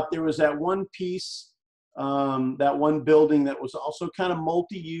talk about, there was that one piece, that one building that was also kind of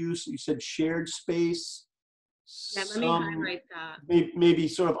multi-use. You said shared space. Yeah, let me highlight that. Maybe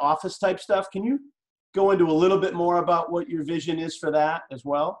sort of office type stuff. Can you go into a little bit more about what your vision is for that as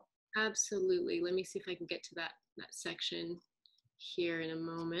well? Absolutely. Let me see if I can get to that section here in a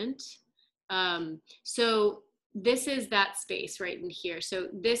moment. So this is that space right in here. So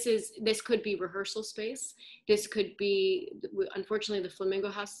this could be rehearsal space. This could be, unfortunately, the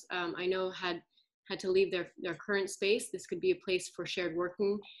Flamingo House, I know had to leave their current space. This could be a place for shared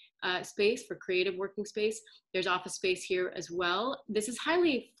working space, for creative working space. There's office space here as well. This is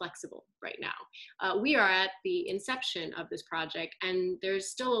highly flexible right now. We are at the inception of this project, and there's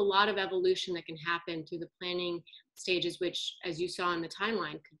still a lot of evolution that can happen through the planning stages, which, as you saw in the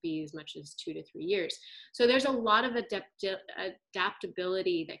timeline, could be as much as 2 to 3 years. So there's a lot of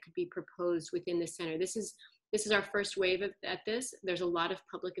adaptability that could be proposed within the center. This is our first wave at this. There's a lot of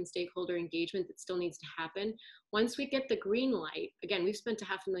public and stakeholder engagement that still needs to happen. Once we get the green light, again, we've spent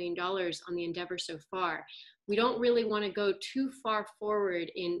 $500,000 on the endeavor so far. We don't really want to go too far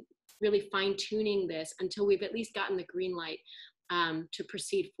forward in really fine tuning this until we've at least gotten the green light to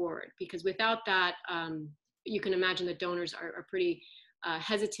proceed forward. Because without that, you can imagine the donors are pretty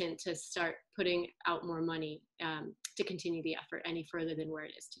hesitant to start putting out more money to continue the effort any further than where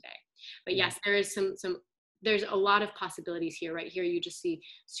it is today. But yes, there is there's a lot of possibilities here. Right here, you just see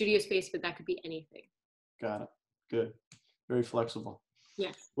studio space, but that could be anything. Got it. Good. Very flexible.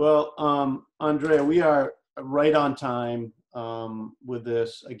 Yes. Well, Andrea, we are right on time with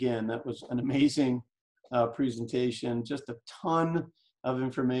this. Again, that was an amazing presentation. Just a ton of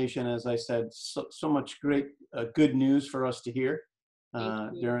information. As I said, so much great, good news for us to hear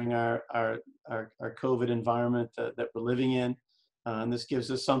during our COVID environment that we're living in. And this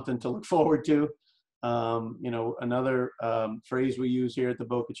gives us something to look forward to. You know, another phrase we use here at the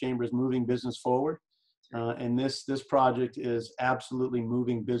Boca Chamber is moving business forward. And this project is absolutely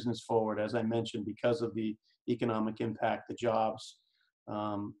moving business forward, as I mentioned, because of the economic impact, the jobs,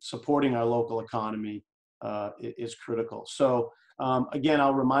 supporting our local economy is critical. So again,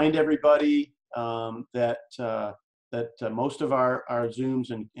 I'll remind everybody that most of our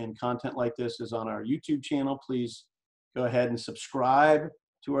Zooms and content like this is on our YouTube channel. Please go ahead and subscribe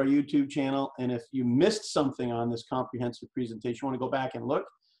to our YouTube channel. And if you missed something on this comprehensive presentation, you want to go back and look,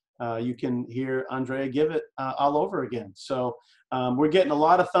 you can hear Andrea give it all over again. So we're getting a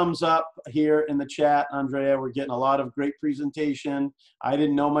lot of thumbs up here in the chat, Andrea. We're getting a lot of great presentation. I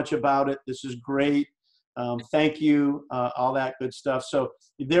didn't know much about it. This is great. Thank you, all that good stuff. So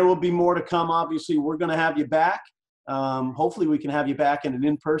there will be more to come. Obviously, we're going to have you back. Hopefully we can have you back in an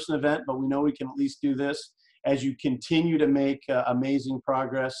in-person event, but we know we can at least do this as you continue to make amazing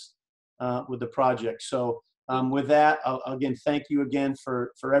progress with the project. So With that, again, thank you again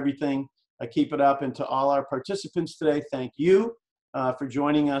for everything. Keep it up. And to all our participants today, thank you for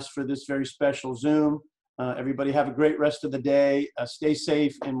joining us for this very special Zoom. Everybody have a great rest of the day. Stay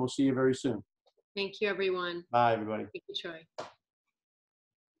safe, and we'll see you very soon. Thank you, everyone. Bye, everybody. Thank you, Troy.